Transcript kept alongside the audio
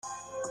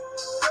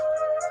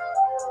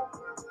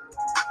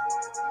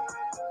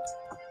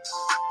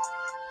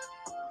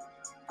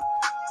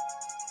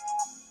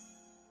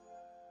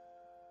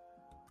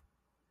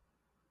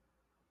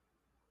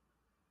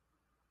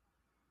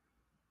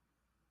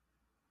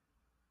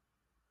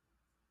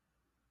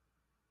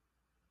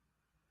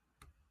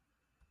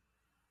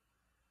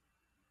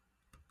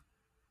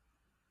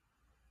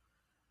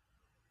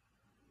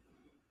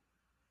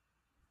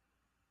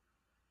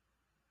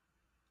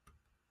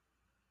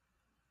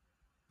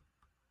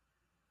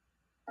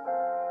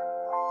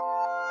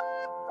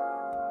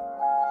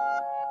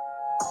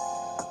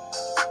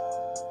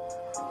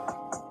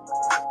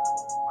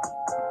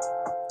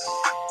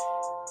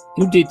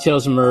New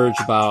details emerge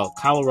about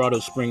Colorado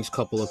Springs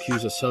couple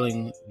accused of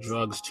selling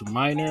drugs to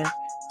minor,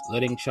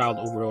 letting child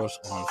overdose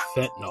on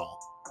fentanyl.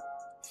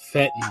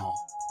 Fentanyl.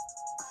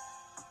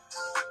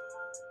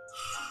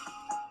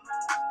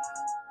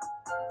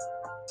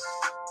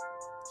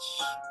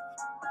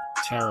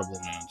 Terrible,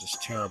 man.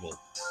 Just terrible.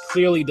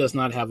 Clearly does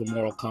not have a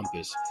moral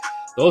compass.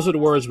 Those are the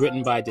words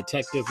written by a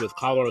detective with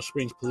Colorado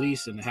Springs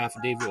Police in the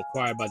affidavit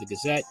required by the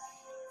Gazette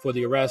for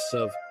the arrest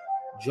of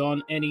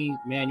John Enney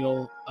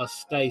Manuel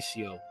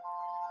Astacio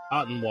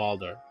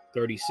Ottenwalder,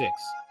 36.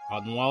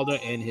 Ottenwalder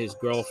and his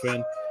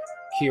girlfriend,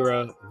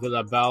 Kira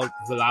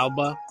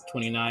Villalba,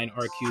 29,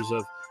 are accused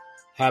of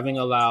having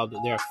allowed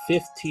their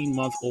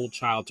 15-month-old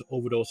child to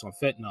overdose on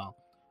fentanyl.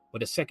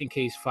 But a second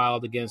case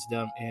filed against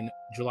them in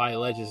July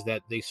alleges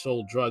that they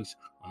sold drugs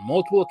on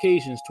multiple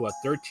occasions to a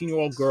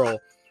 13-year-old girl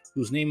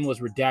whose name was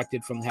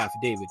redacted from the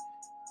affidavit.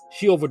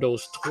 She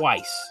overdosed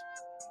twice.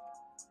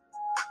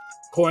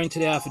 According to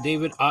the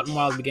affidavit,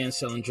 Ottenwalder began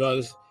selling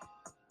drugs,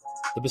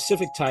 the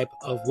specific type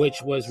of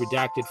which was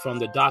redacted from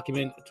the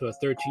document, to a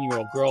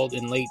 13-year-old girl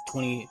in late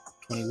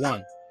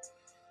 2021.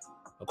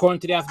 According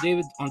to the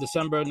affidavit, on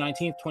December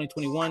 19,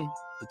 2021,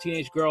 the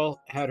teenage girl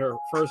had her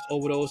first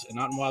overdose, and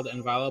Ottenwalder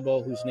and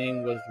Villalba, whose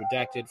name was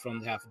redacted from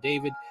the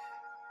affidavit,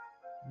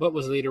 but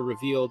was later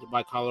revealed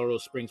by Colorado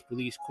Springs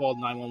Police, called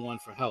 911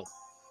 for help.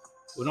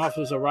 When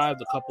officers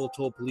arrived, the couple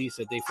told police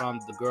that they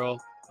found the girl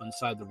on the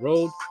side of the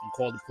road and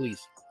called the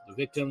police. The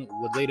victim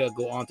would later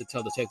go on to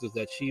tell detectives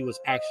that she was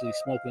actually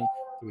smoking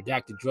the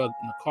redacted drug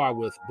in the car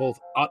with both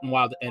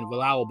Ottenwalder and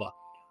Villalba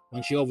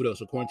when she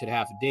overdosed, according to the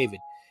affidavit.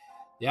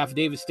 The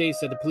affidavit states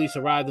that the police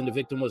arrived and the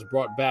victim was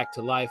brought back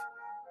to life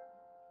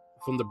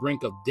from the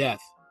brink of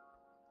death.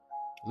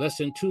 Less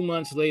than 2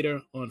 months later,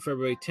 on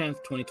February 10,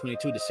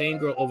 2022, the same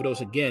girl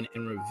overdosed again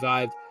and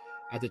revived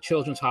at the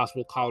Children's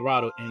Hospital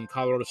Colorado in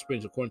Colorado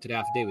Springs, according to the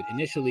affidavit.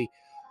 Initially,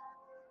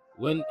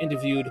 when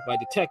interviewed by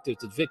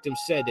detectives, the victim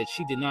said that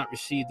she did not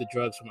receive the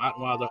drugs from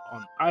Ottenwalder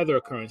on either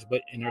occurrence,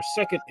 but in her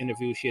second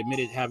interview, she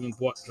admitted having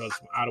bought drugs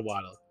from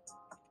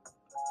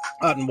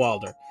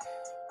Ottenwalder.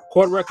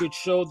 Court records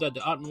showed that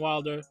the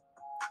Ottenwalder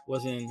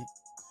was in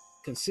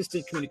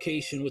consistent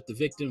communication with the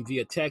victim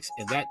via text,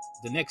 and that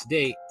the next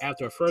day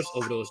after her first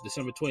overdose,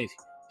 December 20th,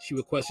 she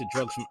requested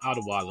drugs from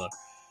Ottenwalder.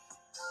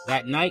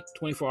 That night,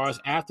 24 hours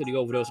after the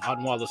overdose,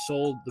 Ottenwalder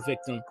sold the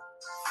victim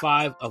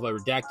 5 of a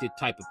redacted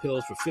type of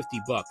pills for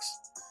 $50.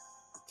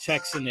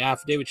 Checks in the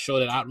affidavit show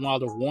that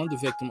Ottenwalder warned the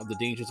victim of the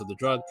dangers of the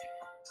drug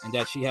and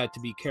that she had to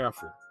be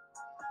careful.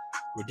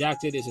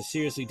 Redacted is a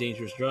seriously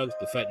dangerous drug,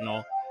 the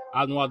fentanyl.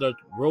 Ottenwalder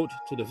wrote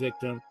to the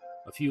victim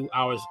a few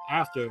hours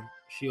after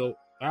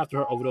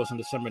her overdose on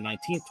December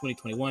 19,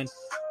 2021,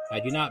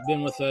 "Had you not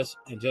been with us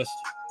and just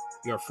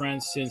your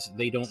friends, since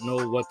they don't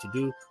know what to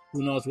do,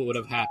 who knows what would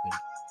have happened."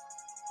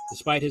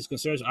 Despite his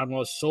concerns,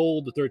 Ottenwalder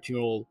sold the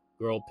 13-year-old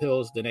girl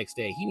pills the next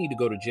day. He needed to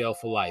go to jail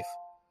for life.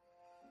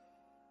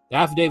 The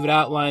affidavit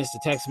outlines the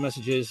text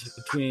messages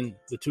between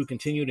the two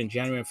continued in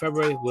January and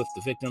February, with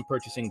the victim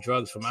purchasing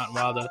drugs from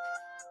Ottenwalder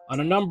on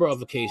a number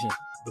of occasions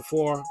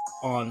before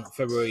on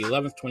February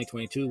 11,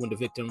 2022, when the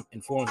victim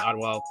informed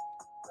Ottenwalder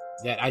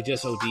that "I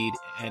just OD'd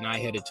and I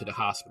headed to the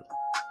hospital."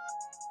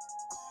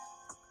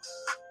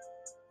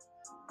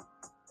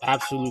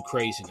 Absolute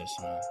craziness,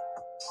 man.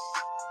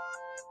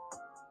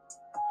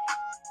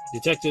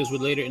 Detectives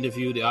would later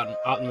interview the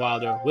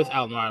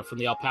Ottenwalder from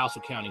the El Paso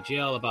County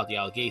Jail about the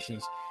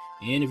allegations.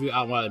 In the interview,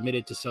 Ottenwalder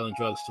admitted to selling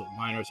drugs to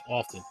minors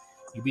often.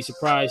 You'd be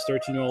surprised,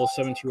 13-year-olds,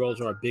 17-year-olds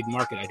are a big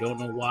market. I don't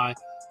know why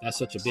that's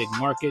such a big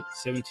market.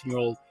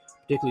 17-year-old,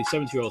 particularly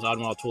 17-year-olds,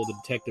 Ottenwalder told the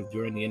detective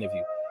during the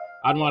interview.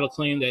 Ottenwalder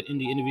claimed that in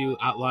the interview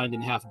outlined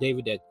in the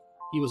affidavit that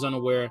he was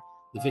unaware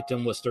the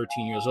victim was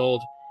 13 years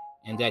old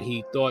and that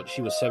he thought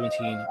she was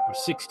 17 or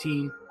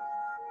 16.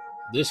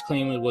 This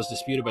claim was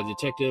disputed by the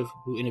detective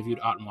who interviewed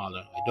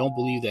Ottenwalder. "I don't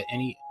believe that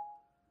any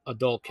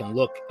adult can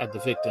look at the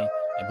victim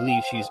and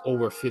believe she's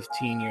over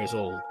 15 years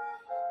old.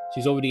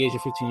 She's over the age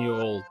of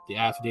 15-year-old, the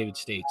affidavit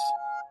states."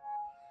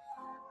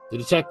 The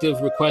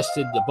detective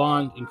requested the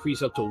bond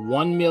increase up to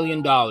 $1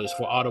 million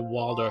for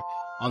Ottenwalder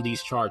on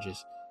these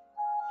charges.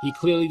 He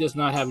clearly does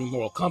not have any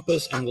moral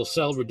compass and will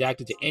sell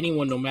redacted to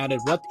anyone, no matter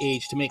what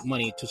age, to make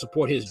money to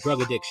support his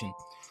drug addiction.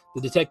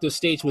 The detective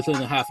states within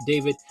the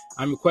affidavit,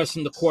 "I'm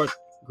requesting the court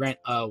grant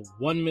a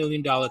 $1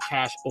 million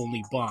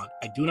cash-only bond.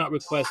 I do not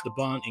request the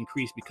bond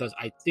increase because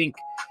I think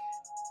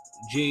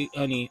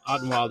Johnny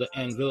Ottenwalder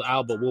and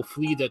Villalba will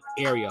flee the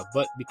area,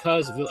 but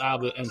because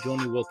Villalba and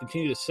Johnny will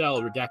continue to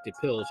sell redacted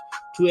pills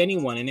to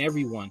anyone and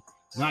everyone,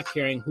 not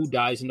caring who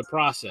dies in the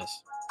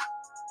process."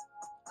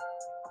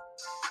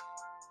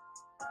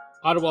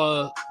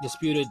 Ottenwalder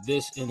disputed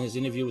this in his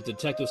interview with the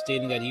detective,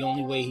 stating that the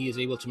only way he is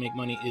able to make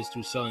money is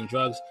through selling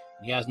drugs,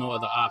 and he has no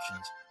other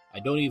options.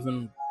 "I don't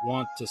even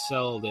want to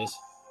sell this.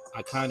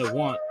 I kind of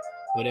want,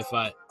 but if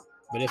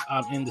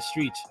I'm in the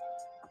streets,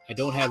 I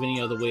don't have any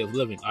other way of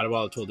living,"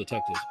 Ottenwalder told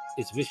detectives.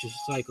 "It's a vicious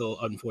cycle,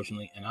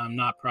 unfortunately, and I'm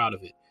not proud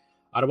of it."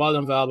 Ottenwalder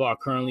and Villalba are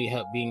currently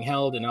being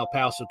held in El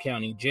Paso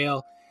County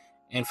Jail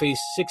and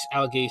face 6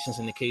 allegations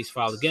in the case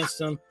filed against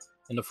them,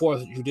 in the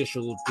 4th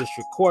Judicial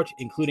District Court,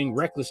 including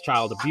reckless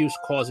child abuse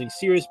causing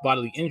serious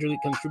bodily injury,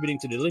 contributing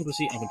to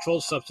delinquency, and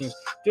controlled substance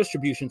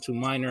distribution to a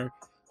minor,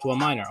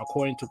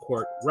 according to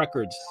court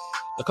records.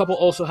 The couple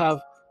also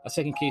have a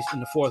second case in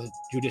the 4th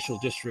Judicial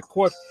District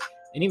Court,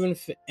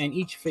 and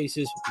each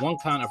faces 1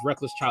 count of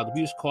reckless child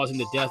abuse causing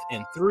the death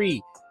and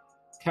 3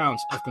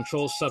 counts of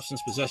controlled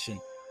substance possession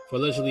for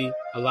allegedly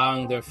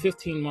allowing their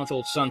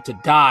 15-month-old son to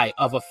die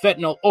of a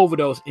fentanyl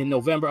overdose in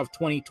November of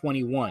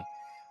 2021.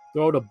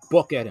 Throw the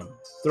book at him.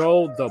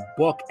 Throw the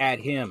book at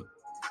him.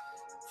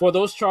 For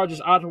those charges,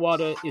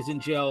 Atwater is in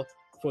jail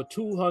for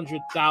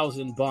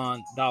 $200,000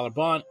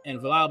 bond, and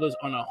Villalobos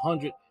on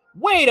 $100,000.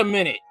 Wait a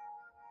minute.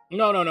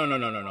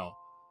 No.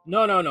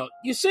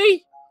 You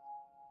see?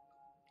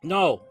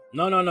 No.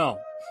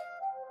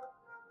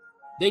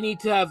 They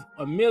need to have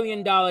 $1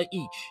 million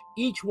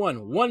each one,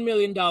 $1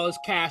 million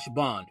cash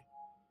bond.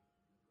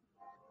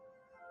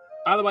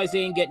 Otherwise, they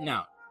ain't getting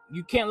out.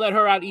 You can't let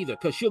her out either,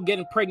 because she'll get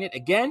pregnant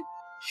again.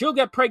 She'll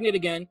get pregnant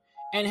again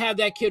and have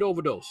that kid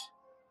overdose.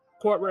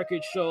 Court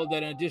records show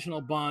that an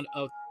additional bond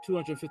of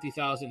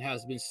 $250,000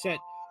 has been set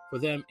for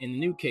them in the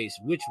new case,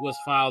 which was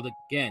filed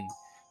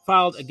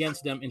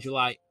against them in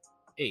July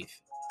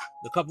 8th.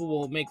 The couple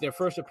will make their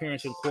first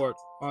appearance in court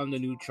on the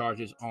new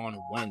charges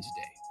on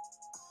Wednesday.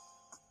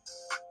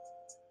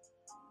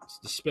 It's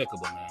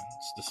despicable, man.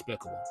 It's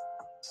despicable.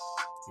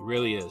 It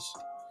really is.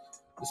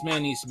 This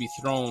man needs to be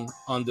thrown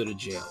under the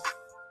jail.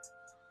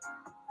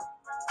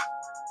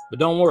 But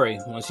don't worry,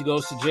 once he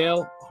goes to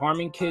jail,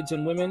 harming kids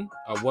and women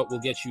are what will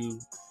get you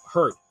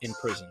hurt in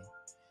prison.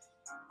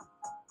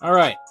 All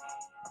right.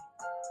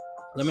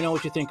 Let me know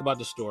what you think about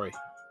the story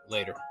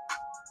later.